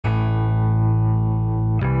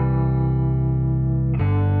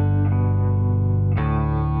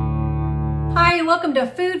welcome to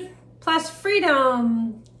Food Plus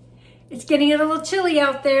Freedom. It's getting a little chilly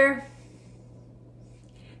out there.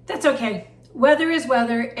 That's okay. Weather is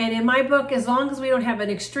weather, and in my book, as long as we don't have an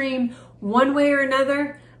extreme one way or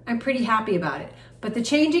another, I'm pretty happy about it. But the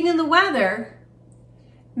changing in the weather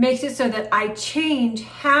makes it so that I change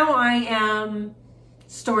how I am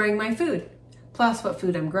storing my food, plus what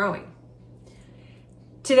food I'm growing.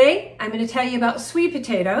 Today, I'm going to tell you about sweet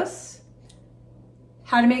potatoes,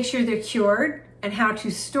 how to make sure they're cured, and how to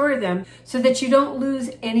store them so that you don't lose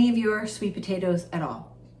any of your sweet potatoes at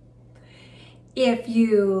all. If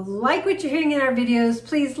you like what you're hearing in our videos,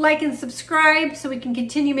 please like and subscribe so we can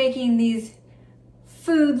continue making these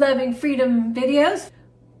food-loving freedom videos.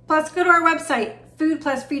 Plus, go to our website,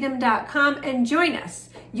 foodplusfreedom.com, and join us.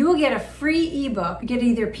 You will get a free ebook. You get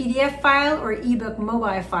either PDF file or ebook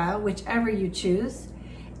mobile file, whichever you choose.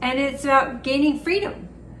 And it's about gaining freedom.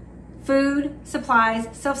 Food, supplies,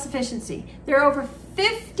 self-sufficiency. There are over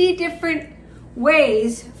 50 different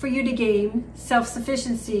ways for you to gain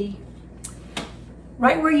self-sufficiency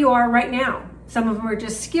right where you are right now. Some of them are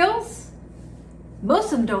just skills. Most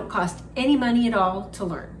of them don't cost any money at all to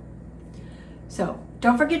learn. So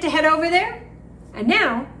don't forget to head over there. And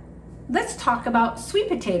now let's talk about sweet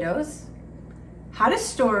potatoes, how to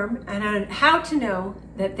store them, and how to know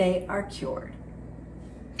that they are cured.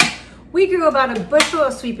 We grew about a bushel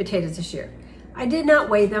of sweet potatoes this year. I did not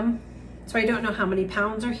weigh them, so I don't know how many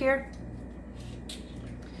pounds are here.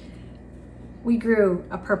 We grew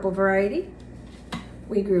a purple variety.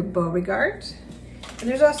 We grew Beauregard. And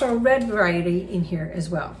there's also a red variety in here as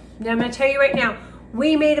well. Now I'm gonna tell you right now,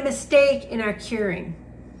 we made a mistake in our curing.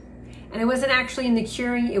 And it wasn't actually in the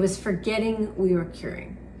curing, it was forgetting we were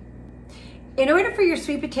curing. In order for your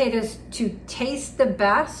sweet potatoes to taste the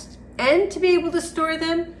best and to be able to store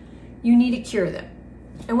them, you need to cure them.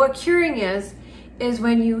 And what curing is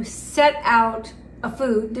when you set out a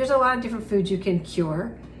food, there's a lot of different foods you can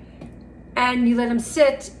cure, and you let them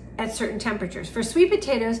sit at certain temperatures. For sweet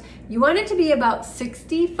potatoes, you want it to be about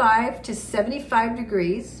 65 to 75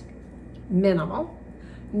 degrees, minimal,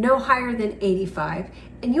 no higher than 85,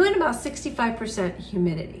 and you want about 65%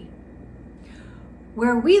 humidity.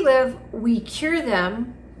 Where we live, we cure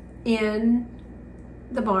them in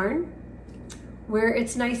the barn, where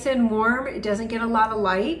it's nice and warm, it doesn't get a lot of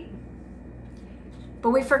light. But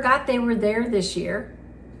we forgot they were there this year.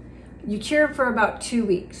 You cure them for about 2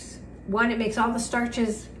 weeks. One, it makes all the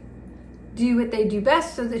starches do what they do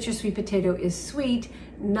best so that your sweet potato is sweet,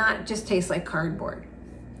 not just tastes like cardboard.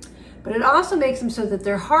 But it also makes them so that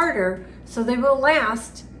they're harder, so they will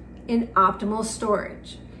last in optimal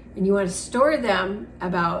storage. And you want to store them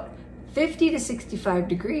about 50 to 65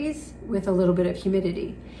 degrees with a little bit of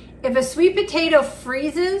humidity. If a sweet potato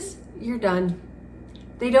freezes, you're done.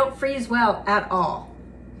 They don't freeze well at all.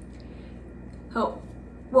 So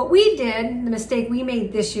what we did, the mistake we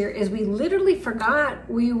made this year, is we literally forgot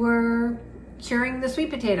we were curing the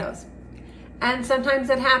sweet potatoes. And sometimes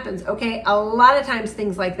that happens, okay? A lot of times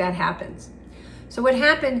things like that happens. So what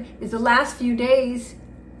happened is the last few days,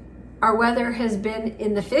 our weather has been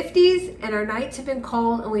in the 50s and our nights have been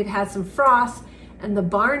cold and we've had some frost and the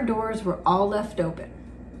barn doors were all left open.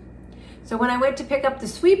 So when I went to pick up the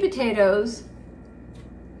sweet potatoes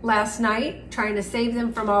last night, trying to save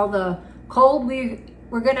them from all the cold we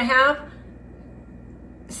were gonna have,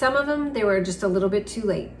 some of them, they were just a little bit too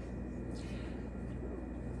late.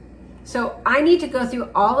 So I need to go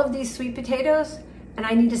through all of these sweet potatoes and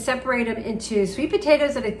I need to separate them into sweet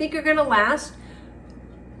potatoes that I think are gonna last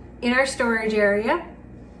in our storage area.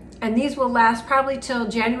 And these will last probably till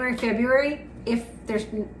January, February, if they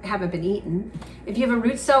haven't been eaten. If you have a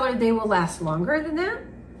root cellar, they will last longer than that.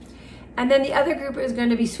 And then the other group is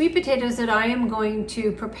going to be sweet potatoes that I am going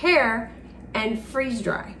to prepare and freeze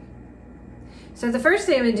dry. So the first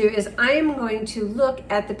thing I'm going to do is I am going to look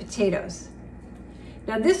at the potatoes.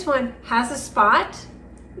 Now this one has a spot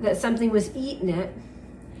that something was eaten it,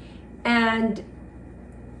 and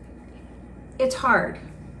it's hard.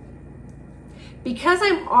 Because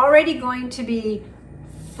I'm already going to be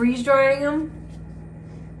freeze drying them,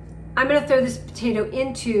 I'm gonna throw this potato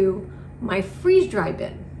into my freeze dry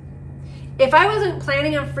bin. If I wasn't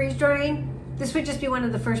planning on freeze drying, this would just be one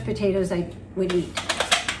of the first potatoes I would eat.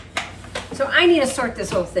 So I need to sort this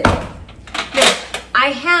whole thing. Now,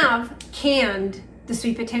 I have canned the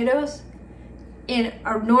sweet potatoes in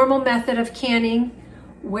a normal method of canning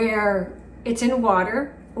where it's in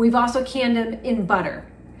water. We've also canned them in butter.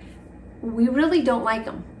 We really don't like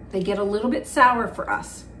them. They get a little bit sour for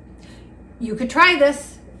us. You could try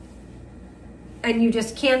this and you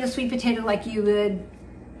just can the sweet potato like you would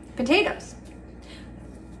potatoes.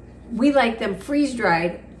 We like them freeze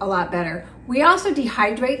dried a lot better. We also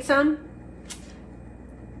dehydrate some,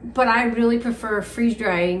 but I really prefer freeze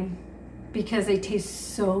drying because they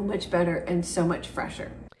taste so much better and so much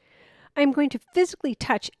fresher. I'm going to physically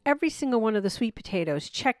touch every single one of the sweet potatoes,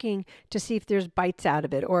 checking to see if there's bites out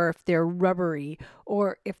of it, or if they're rubbery,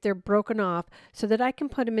 or if they're broken off, so that I can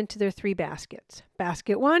put them into their 3 baskets.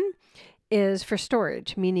 Basket 1 is for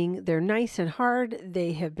storage, meaning they're nice and hard,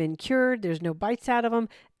 they have been cured, there's no bites out of them,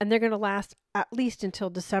 and they're going to last at least until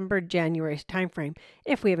December, January timeframe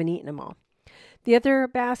if we haven't eaten them all. The other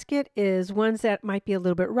basket is ones that might be a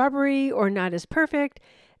little bit rubbery or not as perfect,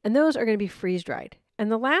 and those are going to be freeze dried. And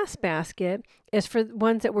the last basket is for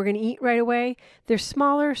ones that we're going to eat right away. They're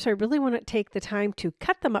smaller, so I really want to take the time to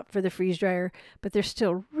cut them up for the freeze dryer, but they're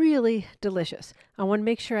still really delicious. I want to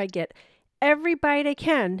make sure I get every bite I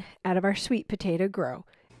can out of our sweet potato grow.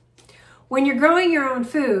 When you're growing your own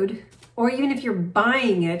food, or even if you're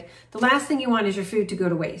buying it, the last thing you want is your food to go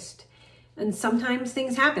to waste. And sometimes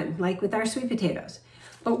things happen, like with our sweet potatoes.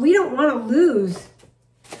 But we don't want to lose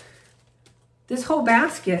this whole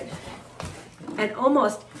basket and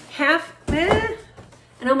almost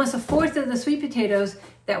almost a fourth of the sweet potatoes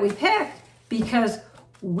that we picked because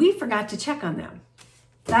we forgot to check on them.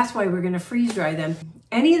 That's why we're going to freeze dry them.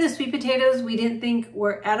 Any of the sweet potatoes we didn't think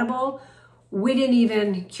were edible, we didn't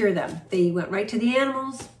even cure them. They went right to the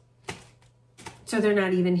animals, so they're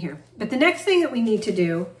not even here. But the next thing that we need to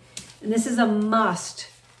do, and this is a must,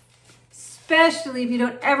 especially if you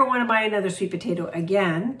don't ever want to buy another sweet potato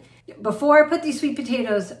again, before I put these sweet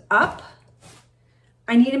potatoes up,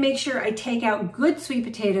 I need to make sure I take out good sweet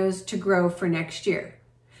potatoes to grow for next year.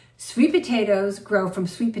 Sweet potatoes grow from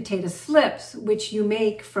sweet potato slips, which you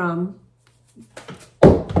make from,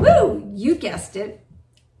 woo, you guessed it,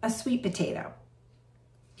 a sweet potato.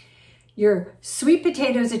 Your sweet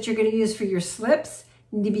potatoes that you're going to use for your slips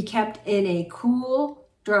need to be kept in a cool,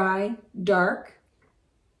 dry, dark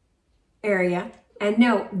area. And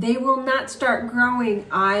no, they will not start growing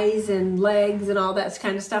eyes and legs and all that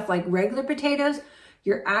kind of stuff like regular potatoes.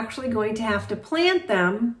 You're actually going to have to plant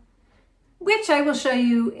them, which I will show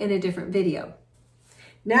you in a different video.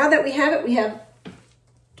 Now that we have it,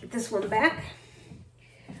 get this one back.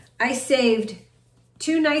 I saved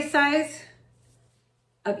 2 nice size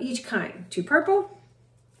of each kind. 2 purple,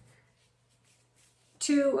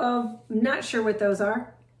 2 of, I'm not sure what those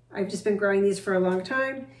are. I've just been growing these for a long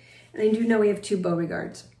time. And I do know we have 2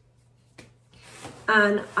 Beauregards.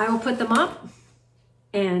 And I will put them up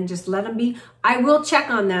and just let them be. I will check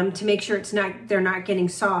on them to make sure they're not getting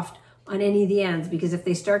soft on any of the ends, because if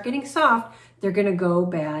they start getting soft, they're gonna go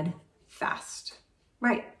bad fast.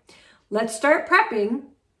 Right, let's start prepping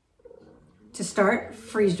to start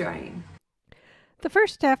freeze drying. The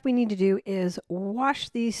first step we need to do is wash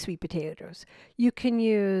these sweet potatoes. You can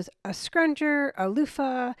use a scrunger, a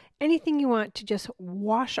loofah, anything you want to just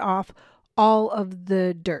wash off all of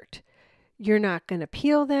the dirt. You're not going to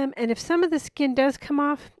peel them, and if some of the skin does come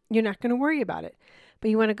off, you're not going to worry about it. But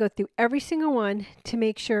you want to go through every single one to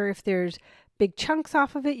make sure if there's big chunks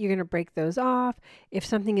off of it, you're going to break those off. If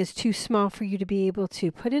something is too small for you to be able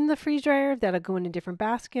to put in the freeze dryer, that'll go in a different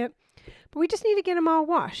basket. But we just need to get them all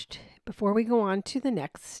washed before we go on to the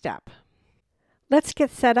next step. Let's get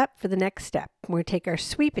set up for the next step. We're going to take our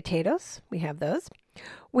sweet potatoes. We have those.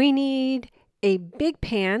 We need a big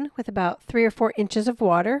pan with about 3 or 4 inches of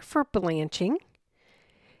water for blanching.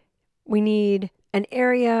 We need an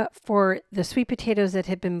area for the sweet potatoes that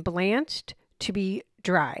have been blanched to be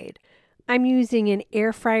dried. I'm using an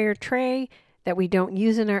air fryer tray that we don't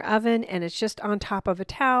use in our oven, and it's just on top of a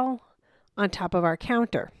towel on top of our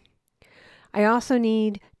counter. I also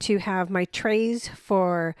need to have my trays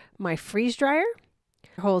for my freeze dryer.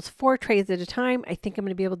 It holds 4 trays at a time. I think I'm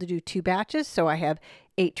going to be able to do 2 batches, so I have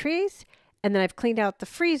 8 trays. And then I've cleaned out the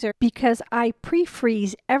freezer because I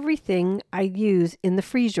pre-freeze everything I use in the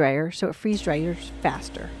freeze dryer, so it freeze dryers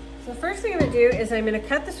faster. So the first thing I'm going to do is I'm going to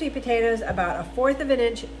cut the sweet potatoes about 1/4 of an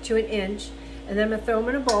inch to an inch, and then I'm going to throw them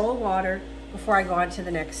in a bowl of water before I go on to the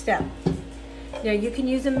next step. Now you can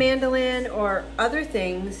use a mandolin or other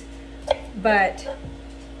things, but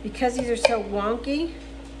because these are so wonky,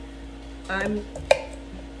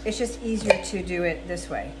 it's just easier to do it this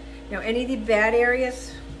way. Now any of the bad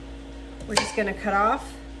areas, we're just going to cut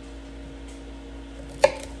off.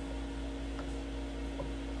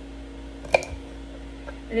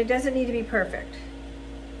 And it doesn't need to be perfect.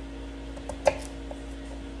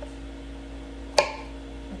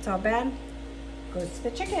 That's all bad. Goes to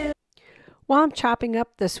the chicken. While I'm chopping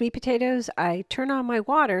up the sweet potatoes, I turn on my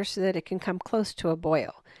water so that it can come close to a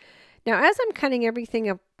boil. Now, as I'm cutting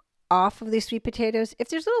everything off of these sweet potatoes, if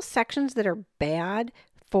there's little sections that are bad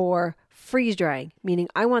for freeze drying, meaning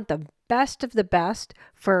I want the best of the best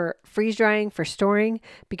for freeze drying, for storing,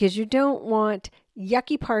 because you don't want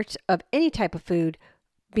yucky parts of any type of food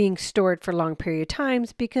being stored for long period of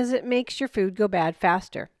times, because it makes your food go bad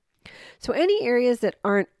faster. So any areas that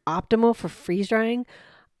aren't optimal for freeze drying,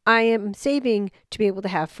 I am saving to be able to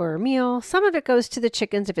have for a meal. Some of it goes to the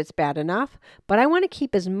chickens if it's bad enough, but I want to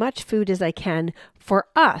keep as much food as I can for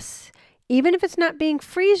us, even if it's not being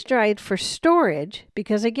freeze dried for storage,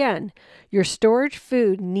 because again, your storage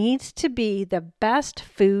food needs to be the best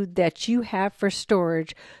food that you have for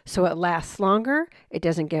storage so it lasts longer, it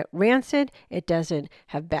doesn't get rancid, it doesn't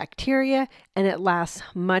have bacteria, and it lasts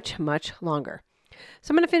much, much longer.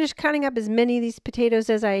 So I'm going to finish cutting up as many of these potatoes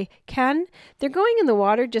as I can. They're going in the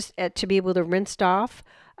water just to be able to rinse off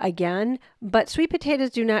again, but sweet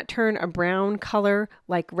potatoes do not turn a brown color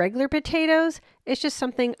like regular potatoes. It's just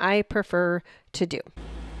something I prefer to do.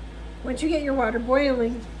 Once you get your water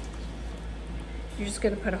boiling, you're just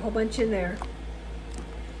going to put a whole bunch in there.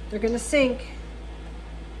 They're going to sink.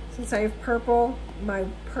 Since I have purple, my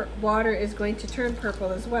water is going to turn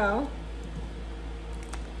purple as well.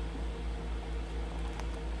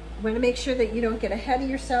 You want to make sure that you don't get ahead of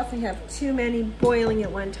yourself and have too many boiling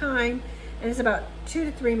at one time, and it's about 2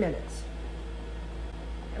 to 3 minutes.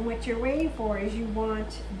 And what you're waiting for is you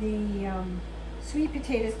want the sweet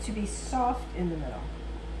potatoes to be soft in the middle.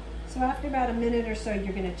 So after about a minute or so,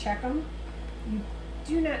 you're going to check them. You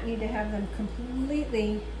do not need to have them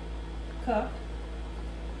completely cooked.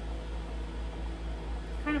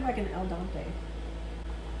 Kind of like an al dente.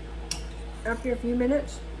 After a few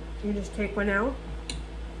minutes, you just take one out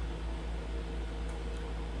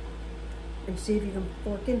and see if you can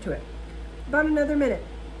fork into it. About another minute.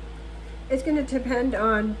 It's going to depend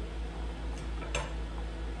on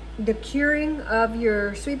the curing of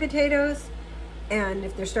your sweet potatoes and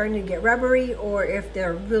if they're starting to get rubbery or if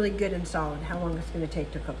they're really good and solid, how long it's going to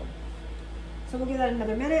take to cook them. So we'll give that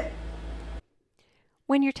another minute.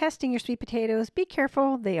 When you're testing your sweet potatoes, be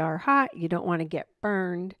careful. They are hot. You don't want to get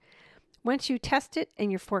burned. Once you test it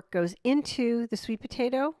and your fork goes into the sweet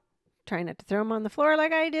potato, try not to throw them on the floor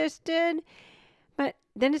like I just did. But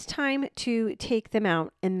then it's time to take them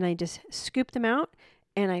out, and I just scoop them out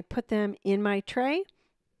and I put them in my tray.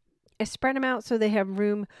 I spread them out so they have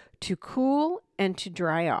room to cool and to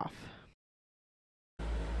dry off.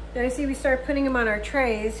 Now you see we start putting them on our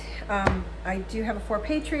trays. I do have a 4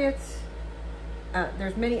 Patriots.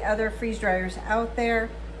 There's many other freeze dryers out there.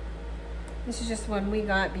 This is just one we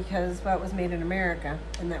got because, well, it was made in America,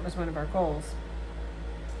 and that was one of our goals.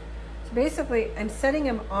 Basically, I'm setting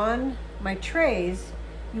them on my trays.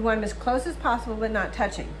 You want them as close as possible, but not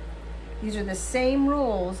touching. These are the same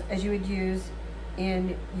rules as you would use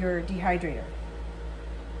in your dehydrator.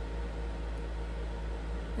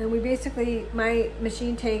 And we basically, my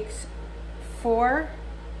machine takes 4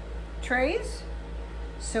 trays.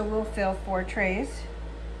 So we'll fill 4 trays,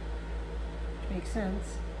 which makes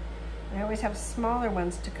sense. And I always have smaller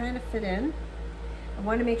ones to kind of fit in. I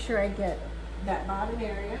want to make sure I get that bottom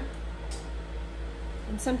area.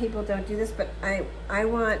 And some people don't do this, but I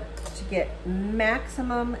want to get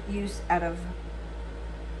maximum use out of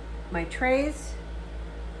my trays,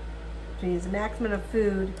 which means maximum of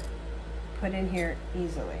food put in here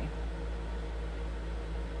easily.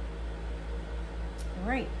 All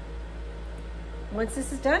right. Once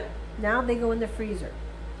this is done, now they go in the freezer.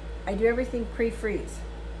 I do everything pre-freeze.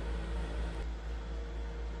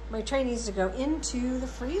 My tray needs to go into the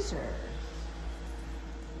freezer.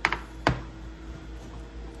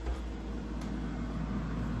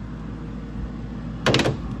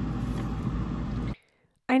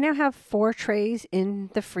 I now have 4 trays in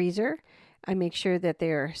the freezer. I make sure that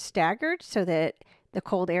they're staggered so that the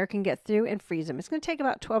cold air can get through and freeze them. It's going to take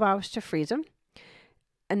about 12 hours to freeze them.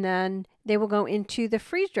 And then they will go into the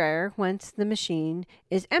freeze dryer once the machine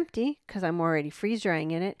is empty, because I'm already freeze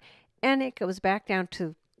drying in it, and it goes back down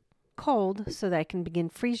to cold so that I can begin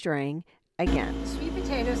freeze drying again. Sweet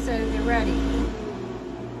potatoes, so they're ready.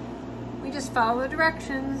 We just follow the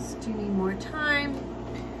directions. Do you need more time?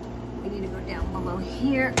 We need to go down below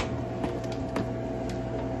here.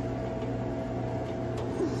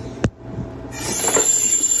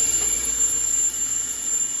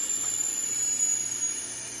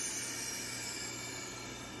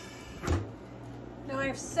 Now I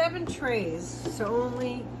have 7 trays, so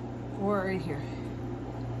only 4 are in here.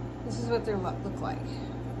 This is what they look like.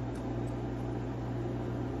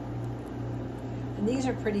 And these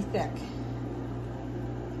are pretty thick.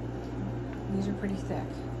 These are pretty thick.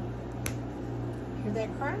 Hear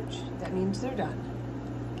that crunch? That means they're done.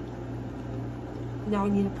 Now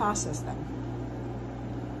we need to process them.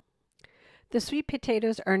 The sweet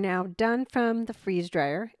potatoes are now done from the freeze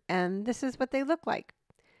dryer, and this is what they look like.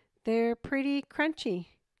 They're pretty crunchy.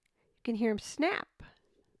 You can hear them snap.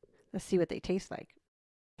 Let's see what they taste like.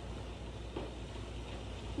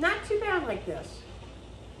 Not too bad like this.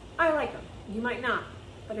 I like them. You might not.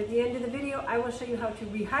 But at the end of the video, I will show you how to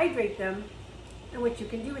rehydrate them and what you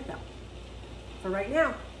can do with them. For right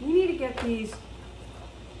now, you need to get these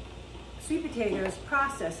sweet potatoes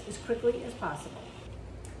processed as quickly as possible.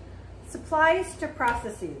 Supplies to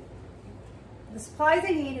processing. The supplies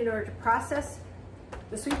I need in order to process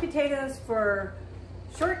the sweet potatoes for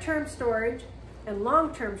short-term storage and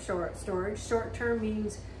long-term storage. Short-term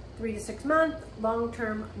means 3 to 6 months,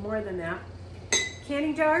 long-term more than that.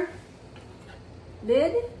 Canning jar,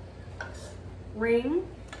 lid, ring,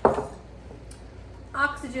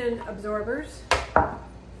 oxygen absorbers,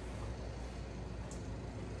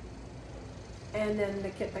 and then the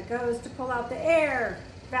kit that goes to pull out the air,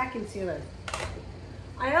 vacuum sealer.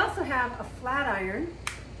 I also have a flat iron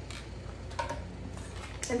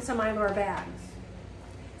and some Mylar bags.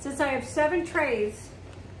 Since I have 7 trays,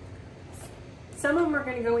 some of them are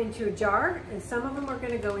going to go into a jar and some of them are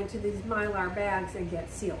going to go into these Mylar bags and get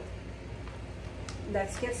sealed.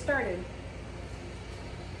 Let's get started.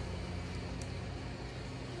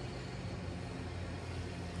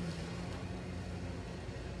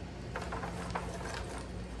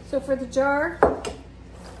 So for the jar,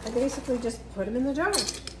 I basically just put them in the jar.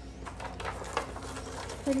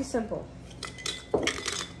 Pretty simple.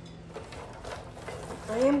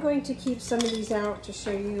 I am going to keep some of these out to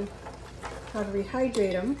show you how to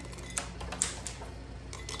rehydrate them.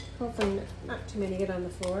 Hopefully not too many get on the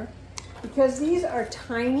floor. Because these are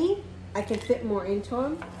tiny, I can fit more into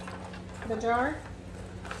them, the jar.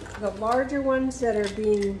 The larger ones that are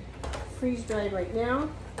being freeze dried right now,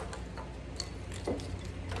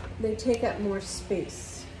 they take up more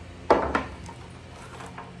space.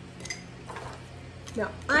 Now,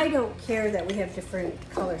 I don't care that we have different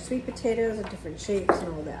color sweet potatoes and different shapes and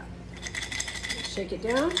all that. Shake it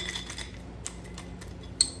down.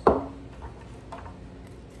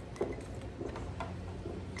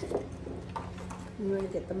 You want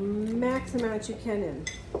to get the max amount you can in.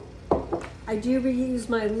 I do reuse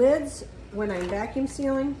my lids when I'm vacuum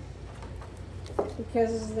sealing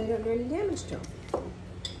because they don't do any damage to them.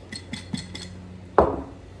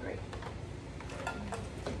 Right.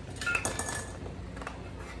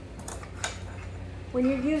 When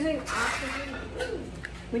you're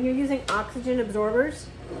using oxygen absorbers,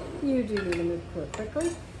 you do need to move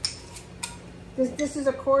quickly. This is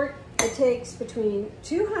a quart. It takes between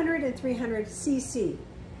 200 and 300 cc.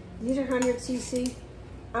 These are 100 cc.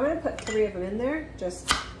 I'm going to put 3 of them in there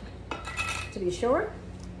just to be sure.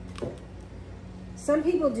 Some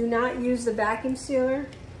people do not use the vacuum sealer.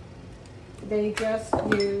 They just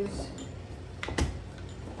use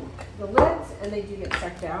the lids and they do get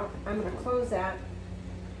sucked out. I'm going to close that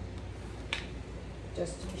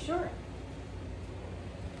just to be sure.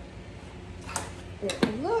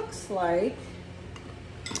 It looks like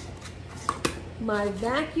my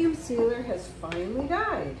vacuum sealer has finally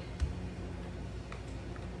died.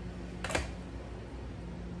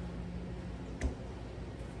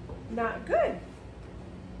 Not good.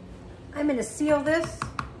 I'm going to seal this.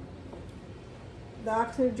 The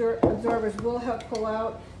oxygen absorbers will help pull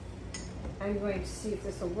out. I'm going to see if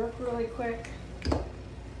this will work really quick.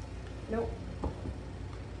 Nope.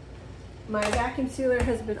 My vacuum sealer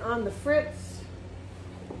has been on the fritz.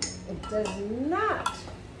 It does not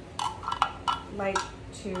like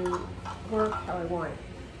to work how I want it.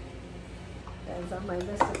 That is on my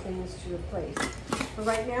list of things to replace. But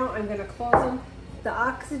right now, I'm going to close them. The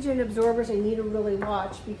oxygen absorbers I need to really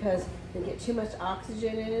watch because they get too much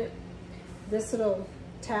oxygen in it. This little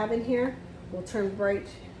tab in here will turn bright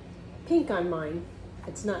pink on mine.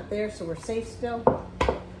 It's not there, so we're safe still.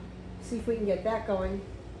 See if we can get that going.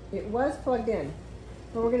 It was plugged in,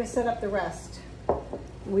 but we're going to set up the rest.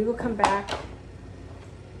 We will come back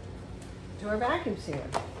to our vacuum sealer.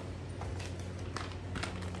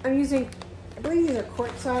 I'm using, I believe these are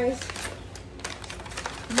quart size.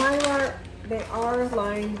 Mylar, they are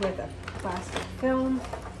lined with a plastic film.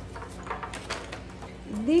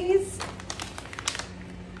 These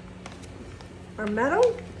are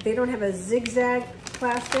metal. They don't have a zigzag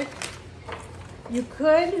plastic. You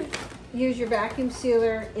could use your vacuum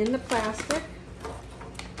sealer in the plastic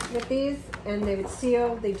with these and they would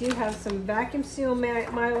seal. They do have some vacuum seal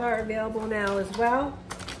Mylar available now as well.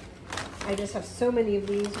 I just have so many of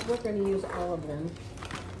these. We're going to use all of them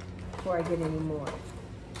before I get any more.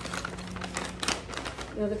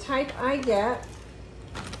 Now the type I get,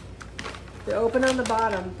 they're open on the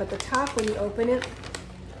bottom, but the top when you open it,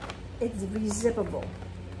 it's rezippable.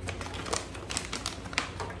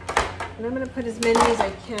 And I'm going to put as many as I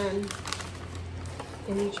can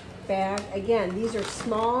in each bag. Again, these are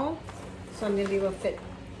small, so I'm going to be able to fit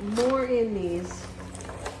more in these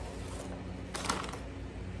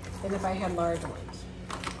than if I had large ones.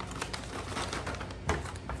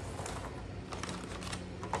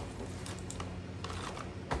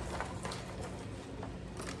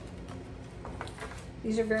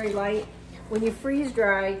 These are very light. When you freeze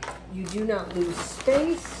dry, you do not lose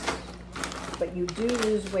space, but you do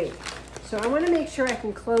lose weight. So I want to make sure I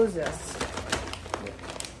can close this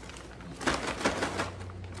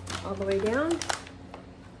all the way down.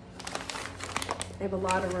 I have a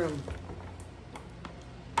lot of room.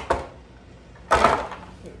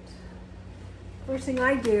 First thing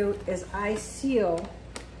I do is I seal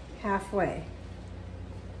halfway.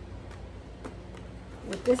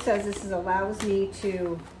 What this does, this allows me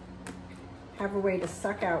to have a way to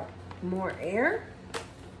suck out more air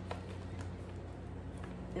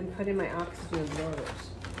and put in my oxygen absorbers.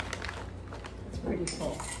 It's pretty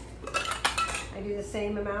full. I do the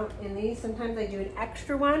same amount in these. Sometimes I do an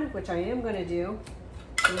extra one, which I am going to do,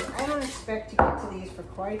 because I don't expect to get to these for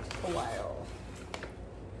quite a while.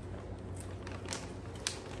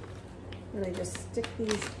 And I just stick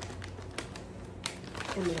these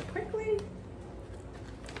in there quickly.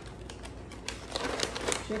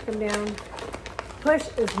 Shake them down. Push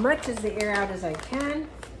as much as the air out as I can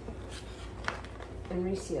and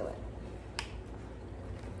reseal it.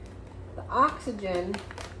 The oxygen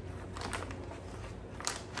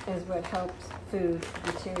is what helps food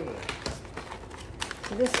deteriorate.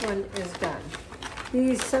 So this one is done.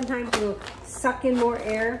 These sometimes will suck in more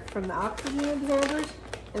air from the oxygen absorbers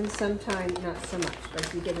and sometimes not so much. But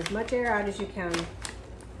if you get as much air out as you can,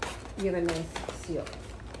 you have a nice seal.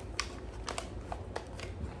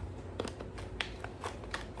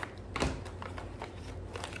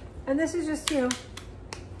 And this is just, you know,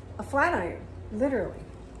 a flat iron, literally.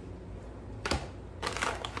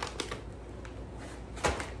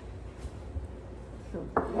 So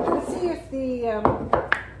let's see if the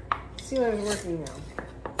sealer is working now.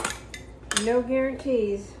 No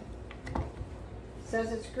guarantees.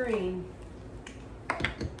 Says it's green.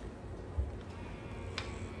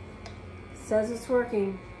 Says it's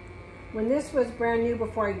working. When this was brand new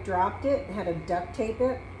before I dropped it and had to duct tape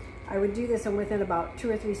it, I would do this and within about 2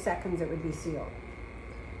 or 3 seconds it would be sealed.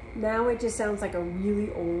 Now it just sounds like a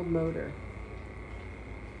really old motor.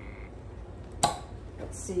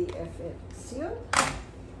 Let's see if it sealed.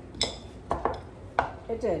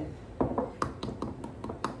 It did.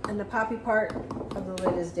 And the poppy part of the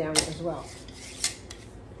lid is down as well.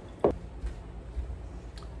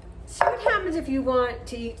 See what happens if you want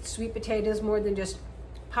to eat sweet potatoes more than just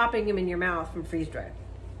popping them in your mouth from freeze dried.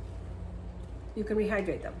 You can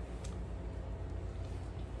rehydrate them.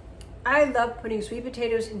 I love putting sweet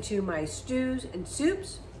potatoes into my stews and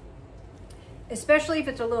soups, especially if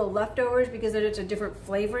it's a little leftovers, because then it's a different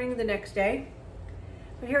flavoring the next day.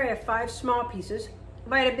 But here I have 5 small pieces.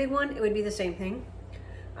 If I had a big one, it would be the same thing.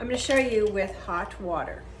 I'm going to show you with hot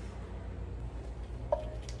water.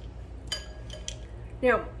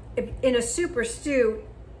 Now, if in a soup or stew,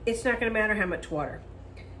 it's not going to matter how much water.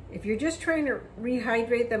 If you're just trying to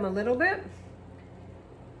rehydrate them a little bit,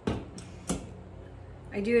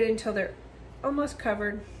 I do it until they're almost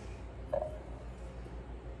covered.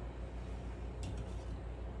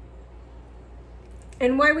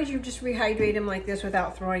 And why would you just rehydrate them like this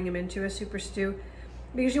without throwing them into a soup or stew?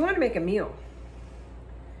 Because you want to make a meal.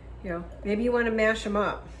 You know, maybe you want to mash them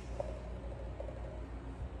up.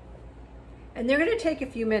 And they're going to take a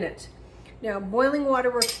few minutes. Now, boiling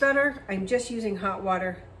water works better. I'm just using hot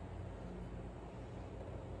water.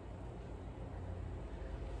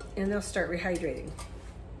 And they'll start rehydrating.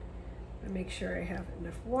 I make sure I have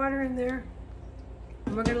enough water in there.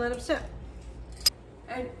 And we're going to let them sit.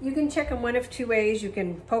 And you can check them one of 2 ways. You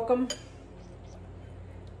can poke them.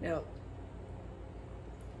 Now,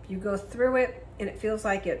 if you go through it and it feels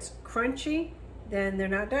like it's crunchy, then they're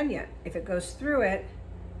not done yet. If it goes through it,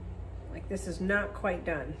 like this is not quite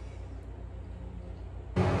done.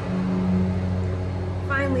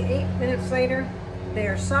 Finally, 8 minutes later, they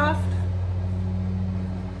are soft,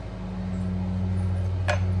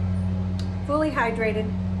 fully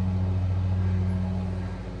hydrated.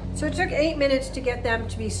 So it took 8 minutes to get them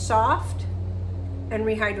to be soft and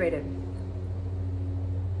rehydrated.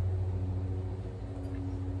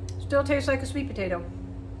 Still tastes like a sweet potato.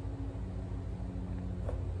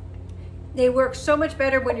 They work so much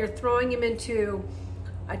better when you're throwing them into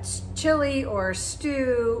a chili or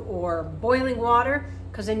stew or boiling water,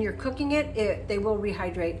 because then you're cooking it, they will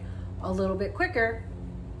rehydrate a little bit quicker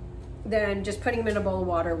than just putting them in a bowl of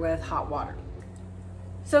water with hot water.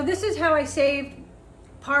 So this is how I saved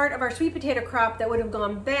part of our sweet potato crop that would have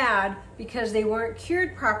gone bad because they weren't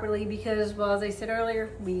cured properly because, well, as I said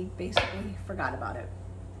earlier, we basically forgot about it.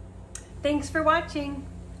 Thanks for watching.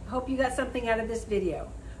 I hope you got something out of this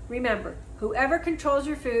video. Remember, whoever controls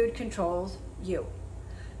your food controls you.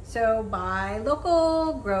 So buy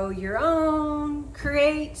local, grow your own,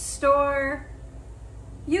 create, store.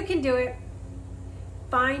 You can do it.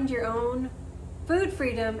 Find your own food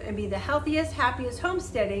freedom and be the healthiest, happiest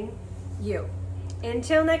homesteading you.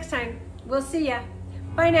 Until next time, we'll see ya.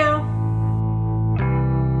 Bye now.